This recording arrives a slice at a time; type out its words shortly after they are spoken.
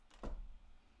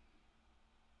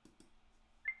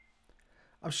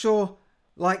I'm sure,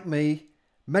 like me,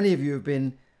 many of you have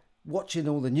been watching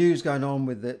all the news going on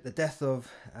with the death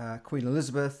of Queen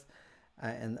Elizabeth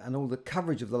and all the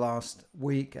coverage of the last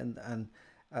week and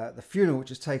the funeral which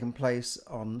has taken place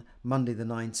on Monday the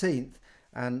 19th.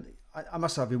 And I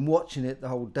must say, I've been watching it the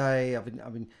whole day. I've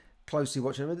been closely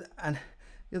watching it. And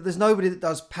there's nobody that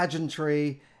does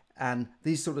pageantry and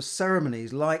these sort of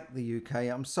ceremonies like the UK.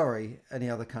 I'm sorry, any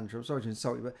other country. I'm sorry to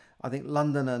insult you, but I think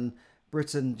London and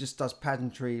Britain just does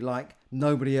pageantry like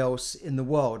nobody else in the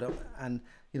world. And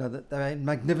they're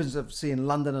magnificent of seeing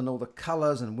London and all the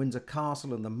colours and Windsor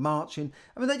Castle and the marching.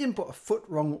 I mean, they didn't put a foot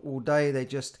wrong all day.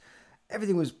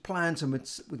 Everything was planned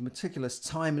with meticulous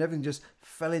time, and everything just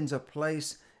fell into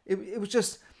place. It was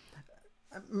just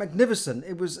magnificent.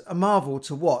 It was a marvel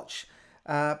to watch.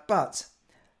 But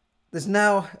there's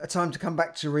now a time to come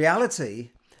back to reality,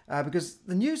 because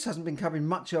the news hasn't been covering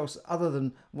much else other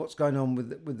than what's going on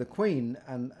with the Queen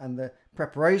and the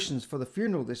preparations for the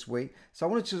funeral this week. So I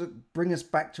wanted to bring us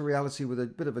back to reality with a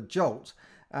bit of a jolt,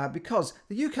 because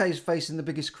the UK is facing the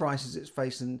biggest crisis it's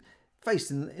faced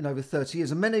in over 30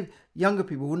 years. And many younger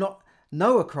people will not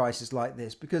know a crisis like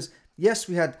this because, yes,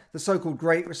 we had the so-called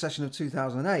Great Recession of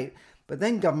 2008, but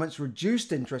then governments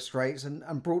reduced interest rates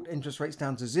and brought interest rates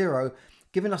down to zero,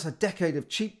 giving us a decade of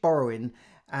cheap borrowing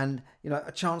and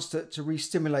a chance to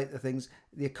re-stimulate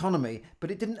the economy.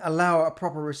 But it didn't allow a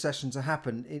proper recession to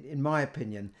happen, in my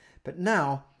opinion. But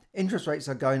now interest rates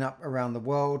are going up around the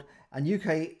world, and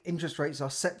UK interest rates are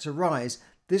set to rise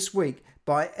this week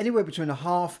by anywhere between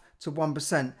 0.5% to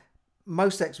 1%.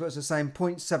 Most experts are saying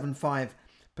 0.75%.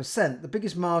 The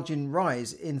biggest margin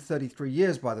rise in 33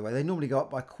 years, by the way. They normally go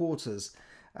up by quarters.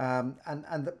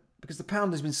 Because the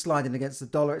pound has been sliding against the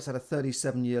dollar, it's at a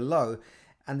 37-year low.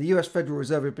 And the US Federal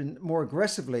Reserve have been more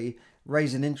aggressively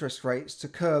raising interest rates to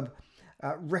curb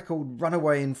record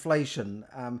runaway inflation.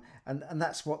 And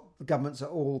that's what the governments are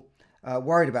all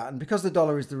worried about. And because the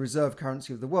dollar is the reserve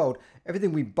currency of the world,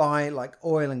 everything we buy, like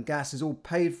oil and gas, is all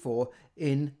paid for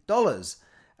in dollars.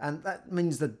 And that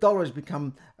means the dollar has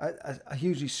become a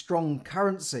hugely strong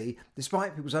currency,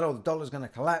 despite people saying, oh, the dollar's going to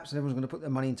collapse and everyone's going to put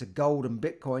their money into gold and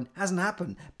Bitcoin. Hasn't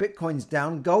happened. Bitcoin's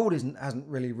down. Gold hasn't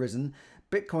really risen.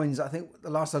 Bitcoin's, I think,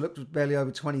 the last I looked was barely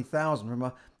over 20,000 from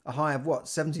a high of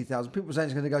 70,000. People saying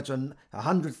it's going to go to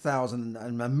 100,000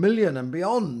 and a million and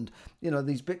beyond,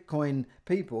 these Bitcoin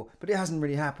people. But it hasn't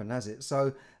really happened, has it?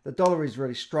 So the dollar is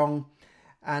really strong.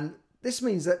 And this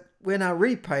means that we're now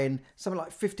repaying something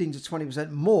like 15 to 20%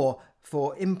 more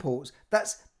for imports.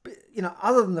 That's,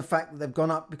 other than the fact that they've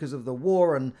gone up because of the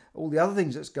war and all the other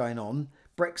things that's going on,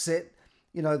 Brexit,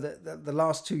 the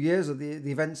last 2 years of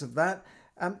the events of that.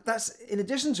 That's in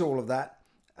addition to all of that,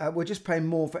 we're just paying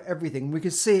more for everything. We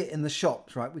can see it in the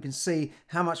shops, right? We can see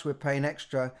how much we're paying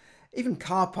extra. Even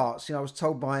car parts, I was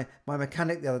told by my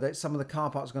mechanic the other day, some of the car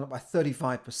parts have gone up by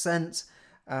 35%.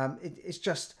 It's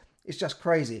just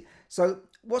crazy. So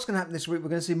what's going to happen this week? We're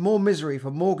going to see more misery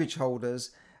for mortgage holders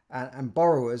and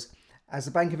borrowers as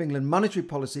the Bank of England Monetary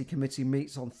Policy Committee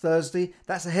meets on Thursday.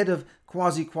 That's ahead of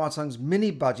Kwasi Kwarteng's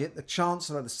mini budget. The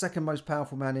Chancellor, the second most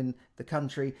powerful man in the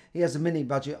country, he has a mini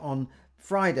budget on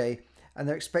Friday, and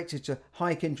they're expected to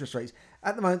hike interest rates.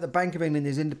 At the moment, the Bank of England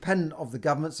is independent of the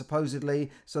government, supposedly,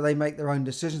 so they make their own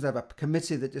decisions. They have a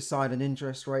committee that decide on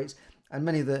interest rates, and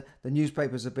many of the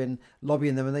newspapers have been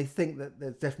lobbying them, and they think that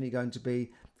there's definitely going to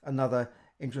be another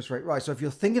interest rate rise. So if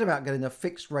you're thinking about getting a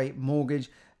fixed rate mortgage,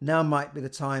 now might be the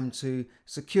time to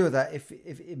secure that. If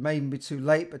it may be too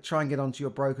late, but try and get onto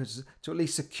your brokers to at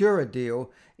least secure a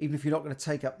deal, even if you're not going to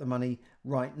take up the money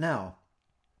right now.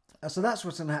 So that's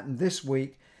what's going to happen this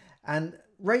week. And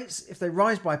rates, if they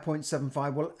rise by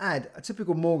 0.75, will add a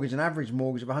typical mortgage, an average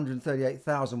mortgage of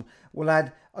 138,000, will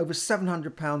add over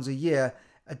 £700 a year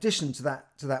addition to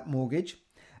that mortgage.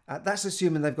 That's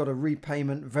assuming they've got a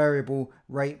repayment variable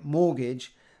rate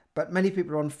mortgage, but many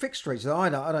people are on fixed rates. So I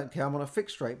don't care, I'm on a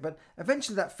fixed rate, but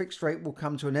eventually that fixed rate will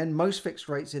come to an end. Most fixed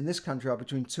rates in this country are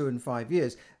between 2 and 5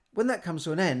 years. When that comes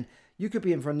to an end, you could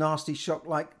be in for a nasty shock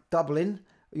like doubling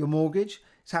your mortgage.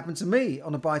 It's happened to me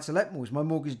on a buy-to-let mortgage. My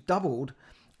mortgage doubled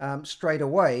straight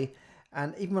away,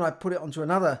 and even when I put it onto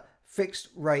another fixed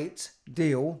rate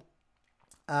deal,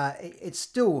 it's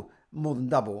still more than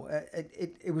double.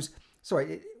 If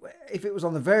it was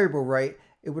on the variable rate,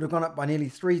 it would have gone up by nearly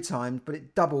 3 times, but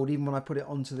it doubled even when I put it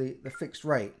onto the fixed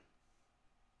rate.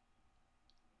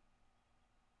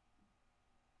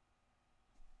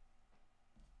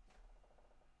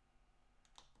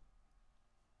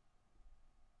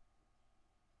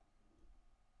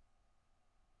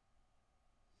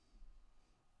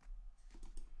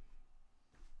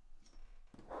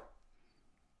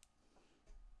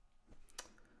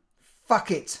 fuck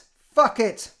it. Fuck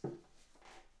it.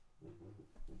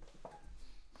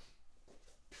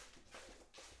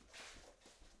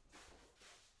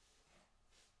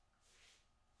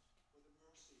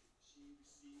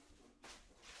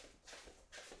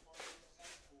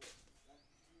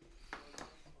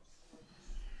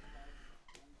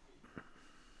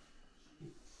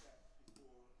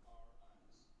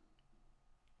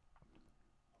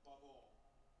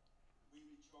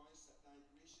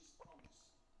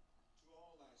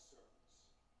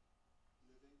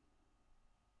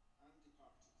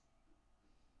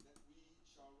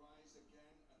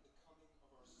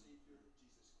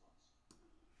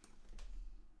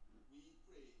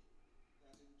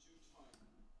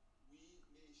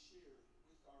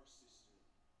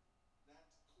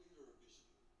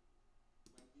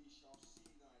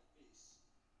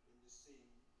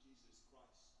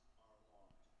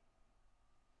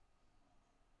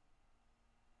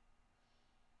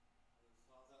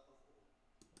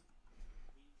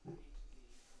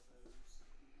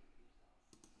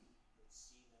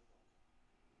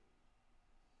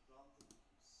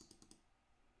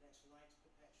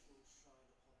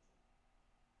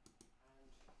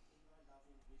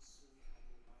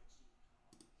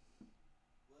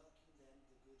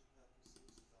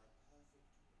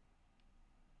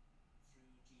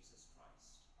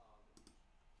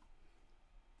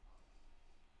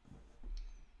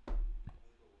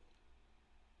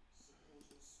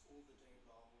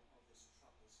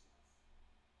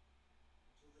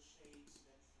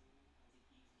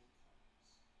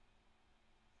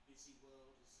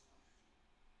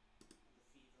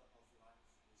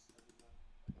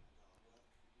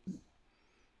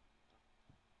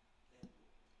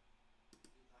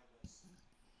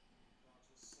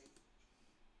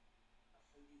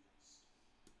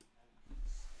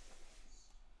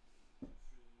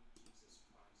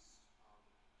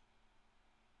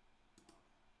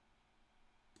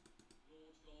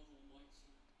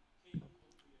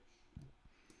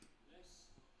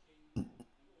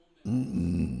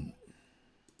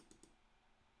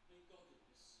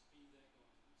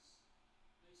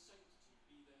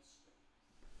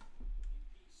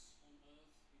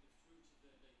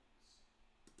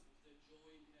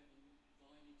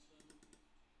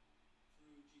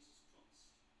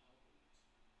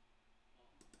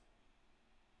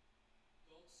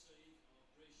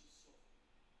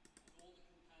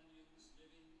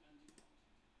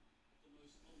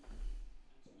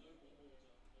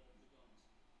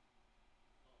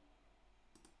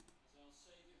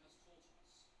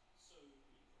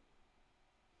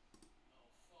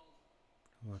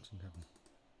 Who art in heaven,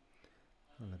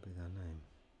 hallowed be thy name.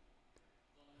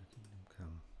 Thy kingdom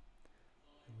come,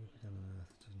 thy will be done on earth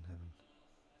as in heaven.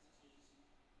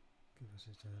 Give us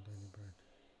this day our daily bread.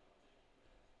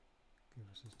 Give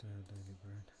us this day our daily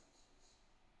bread.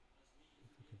 And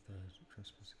forgive those who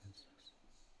trespass against us.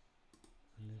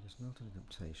 And lead us not into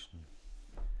temptation,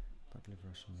 but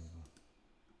deliver us from evil.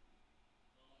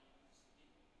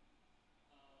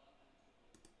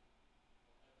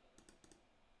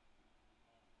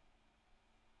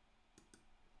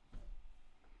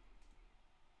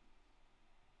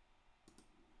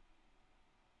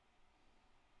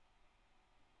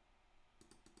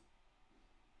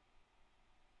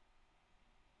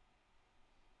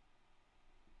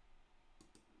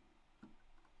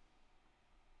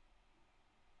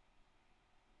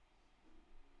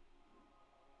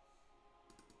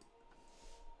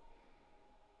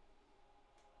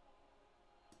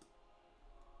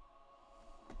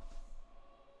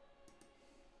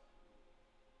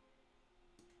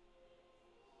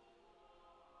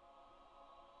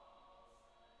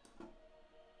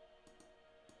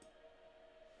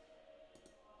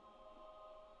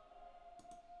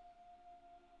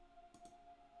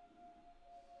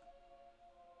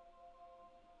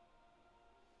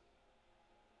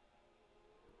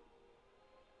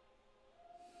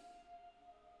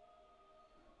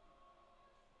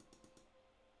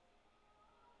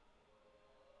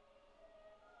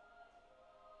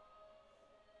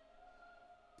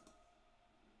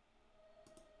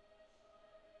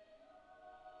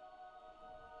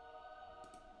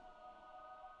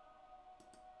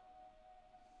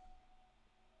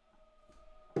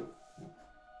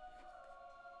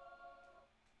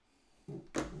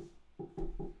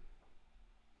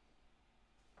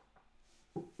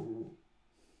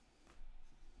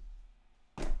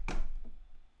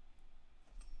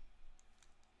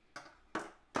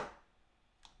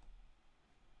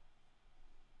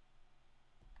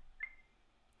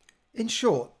 In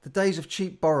short, the days of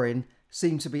cheap borrowing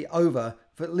seem to be over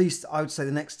for at least, I would say,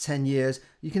 the next 10 years.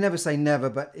 You can never say never,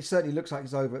 but it certainly looks like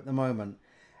it's over at the moment.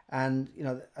 And,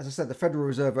 as I said, the Federal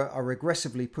Reserve are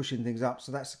aggressively pushing things up.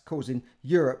 So that's causing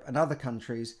Europe and other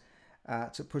countries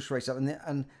to push rates up.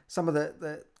 And some of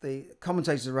the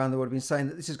commentators around the world have been saying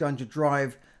that this is going to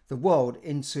drive the world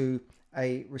into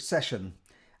a recession.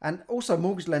 And also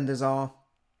mortgage lenders are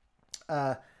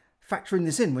factoring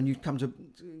this in. When you come to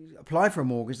apply for a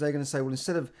mortgage, they're going to say, well,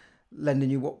 instead of lending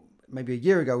you what maybe a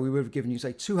year ago we would have given you,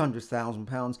 say,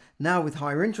 £200,000, now with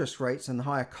higher interest rates and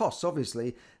higher costs,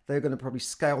 obviously, they're going to probably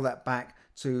scale that back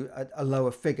to a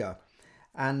lower figure.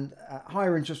 And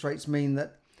higher interest rates mean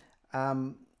that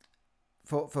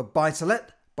for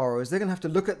buy-to-let borrowers, they're going to have to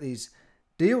look at these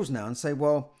deals now and say,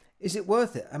 well, is it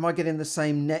worth it? Am I getting the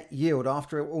same net yield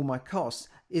after all my costs?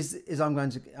 Am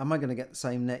I going to get the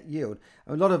same net yield?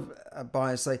 A lot of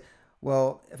buyers say,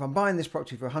 well, if I'm buying this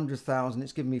property for £100,000,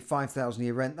 it's giving me £5,000 a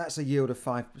year rent. That's a yield of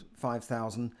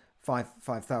 £5,000,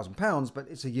 but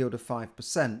it's a yield of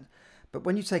 5%. But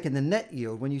when you take in the net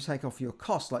yield, when you take off your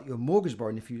costs, like your mortgage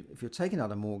borrowing, if you're taking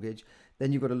out a mortgage,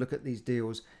 then you've got to look at these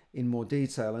deals in more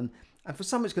detail. And for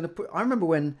some, it's going to put. I remember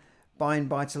when buying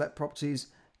buy-to-let properties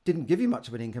didn't give you much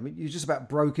of an income. You just about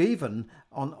broke even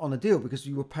on a deal because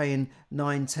you were paying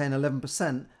 9, 10,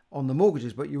 11% on the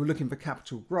mortgages, but you were looking for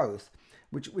capital growth,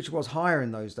 which was higher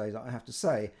in those days, I have to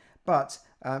say. But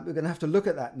we're going to have to look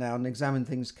at that now and examine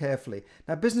things carefully.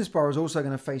 Now, business borrowers are also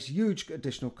going to face huge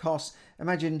additional costs.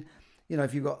 Imagine,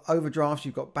 if you've got overdrafts,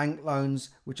 you've got bank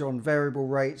loans, which are on variable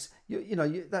rates,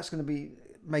 that's going to be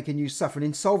making you suffer. And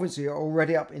insolvency are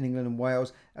already up in England and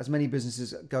Wales as many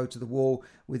businesses go to the wall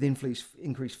with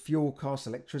increased fuel costs,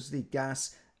 electricity,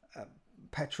 gas,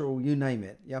 petrol, you name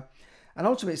it. Yeah. And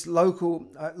ultimately, it's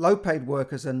low-paid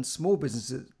workers and small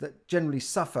businesses that generally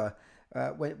suffer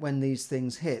when these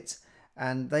things hit,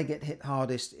 and they get hit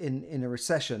hardest in a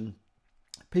recession.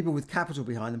 People with capital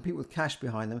behind them, people with cash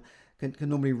behind them, can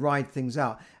normally ride things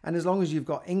out. And as long as you've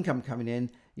got income coming in,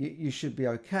 you should be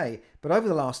okay. But over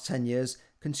the last 10 years,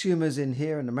 consumers in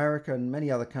here in America and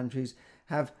many other countries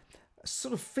have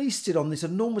sort of feasted on this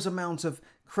enormous amount of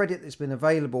credit that's been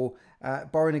available,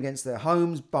 borrowing against their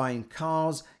homes, buying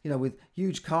cars, with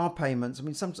huge car payments. I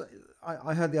mean,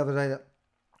 I heard the other day that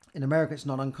in America it's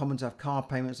not uncommon to have car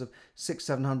payments of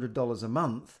 $600-700 a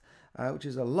month, which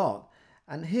is a lot.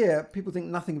 And here, people think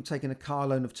nothing of taking a car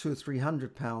loan of £200 or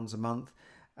 £300 a month,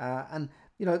 and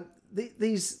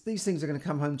these things are going to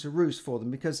come home to roost for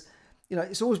them because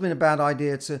it's always been a bad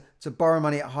idea to borrow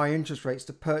money at high interest rates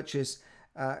to purchase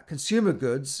consumer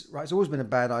goods, right? It's always been a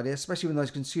bad idea, especially when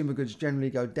those consumer goods generally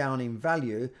go down in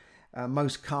value.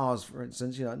 Most cars, for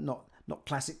instance, not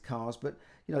classic cars, but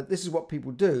this is what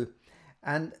people do.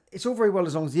 And it's all very well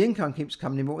as long as the income keeps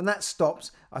coming in, but when that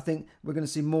stops, I think we're going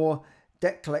to see more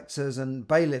debt collectors and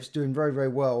bailiffs doing very, very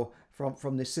well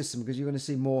from this system, because you're going to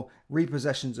see more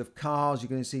repossessions of cars. You're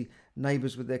going to see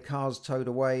neighbours with their cars towed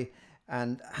away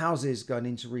and houses going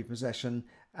into repossession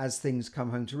as things come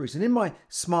home to roost. And in my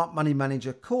Smart Money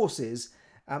Manager courses,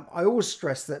 I always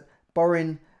stress that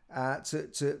borrowing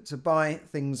to buy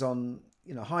things on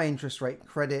high interest rate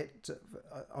credit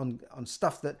on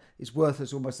stuff that is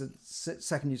worthless almost the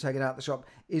second you take it out of the shop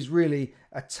is really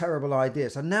a terrible idea.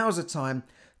 So now's the time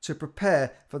to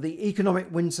prepare for the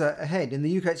economic winter ahead. In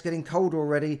the UK, it's getting cold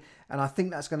already, and I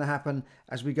think that's going to happen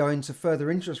as we go into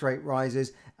further interest rate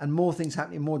rises and more things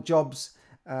happening, more jobs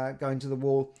going to the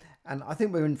wall. And I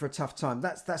think we're in for a tough time.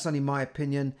 That's only my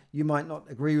opinion. You might not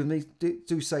agree with me.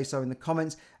 Do say so in the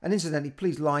comments. And incidentally,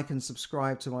 please like and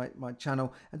subscribe to my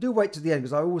channel. And do wait to the end,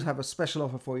 because I always have a special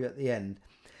offer for you at the end.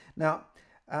 Now,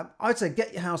 I'd say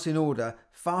get your house in order,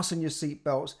 fasten your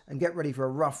seatbelts, and get ready for a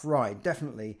rough ride,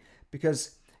 definitely.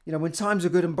 Because, when times are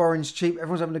good and borrowing's cheap,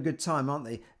 everyone's having a good time, aren't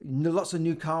they? Lots of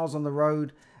new cars on the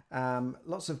road,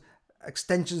 lots of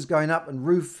extensions going up and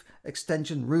roof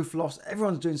extension, roof loss.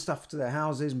 Everyone's doing stuff to their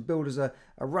houses and builders are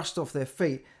rushed off their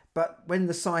feet. But when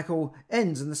the cycle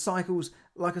ends, and the cycle's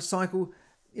like a cycle,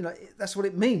 that's what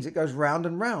it means. It goes round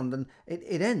and round and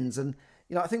it ends. And,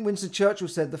 I think Winston Churchill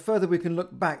said, the further we can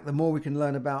look back, the more we can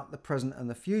learn about the present and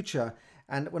the future.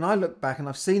 And when I look back, and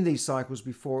I've seen these cycles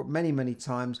before many, many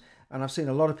times, and I've seen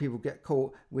a lot of people get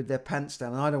caught with their pants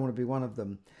down, and I don't want to be one of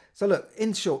them. So look,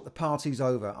 in short, the party's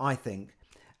over, I think.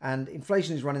 And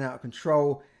inflation is running out of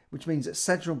control, which means that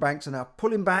central banks are now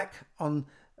pulling back on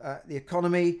the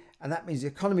economy, and that means the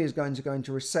economy is going to go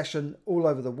into recession all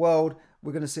over the world.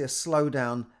 We're going to see a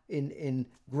slowdown in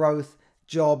growth,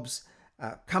 jobs,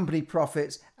 company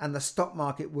profits, and the stock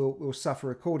market will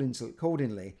suffer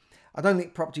accordingly. I don't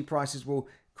think property prices will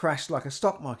crash like a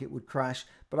stock market would crash,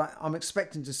 but I'm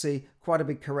expecting to see quite a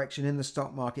big correction in the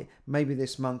stock market, maybe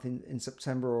this month in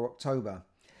September or October.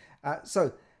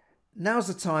 So now's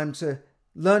the time to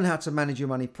learn how to manage your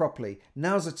money properly.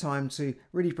 Now's the time to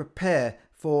really prepare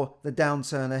for the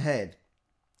downturn ahead.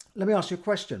 Let me ask you a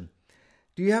question.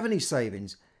 Do you have any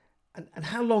savings? And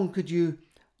how long could you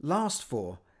last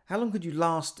for? How long could you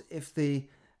last if the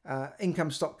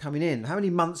income stopped coming in? How many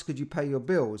months could you pay your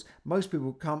bills? Most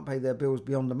people can't pay their bills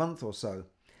beyond a month or so.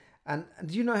 And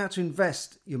do you know how to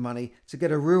invest your money to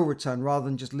get a real return rather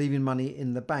than just leaving money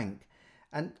in the bank?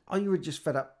 And are you just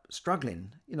fed up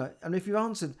struggling? And if you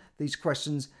answered these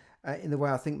questions in the way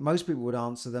I think most people would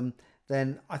answer them,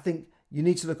 then I think you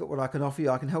need to look at what I can offer you.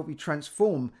 I can help you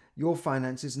transform your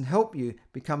finances and help you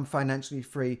become financially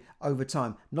free over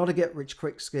time. Not a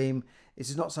get-rich-quick scheme. This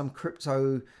is not some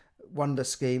crypto wonder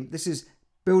scheme. This is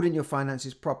building your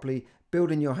finances properly,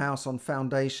 building your house on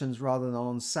foundations rather than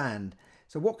on sand.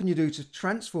 So what can you do to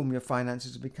transform your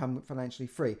finances to become financially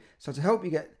free? So to help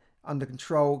you get under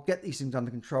control, get these things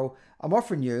under control, I'm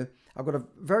offering you, I've got a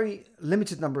very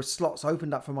limited number of slots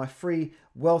opened up for my free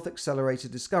Wealth Accelerator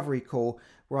Discovery Call,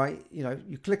 where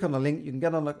you click on a link, you can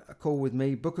get on a call with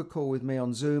me, book a call with me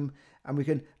on Zoom, and we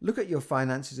can look at your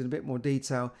finances in a bit more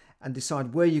detail and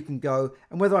decide where you can go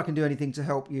and whether I can do anything to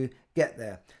help you get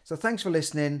there. So thanks for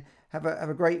listening. Have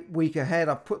a great week ahead.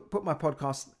 I've put my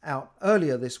podcast out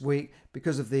earlier this week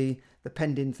because of the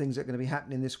pending things that are going to be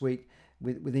happening this week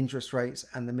with interest rates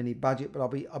and the mini budget, but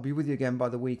I'll be with you again by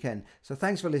the weekend. So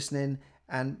thanks for listening,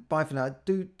 and bye for now.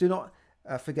 Do not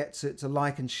forget to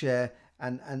like and share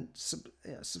and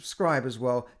subscribe as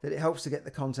well. That it helps to get the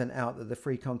content out, the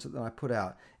free content that I put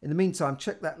out. In the meantime,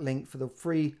 check that link for the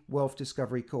free Wealth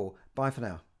Discovery Call. Bye for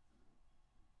now.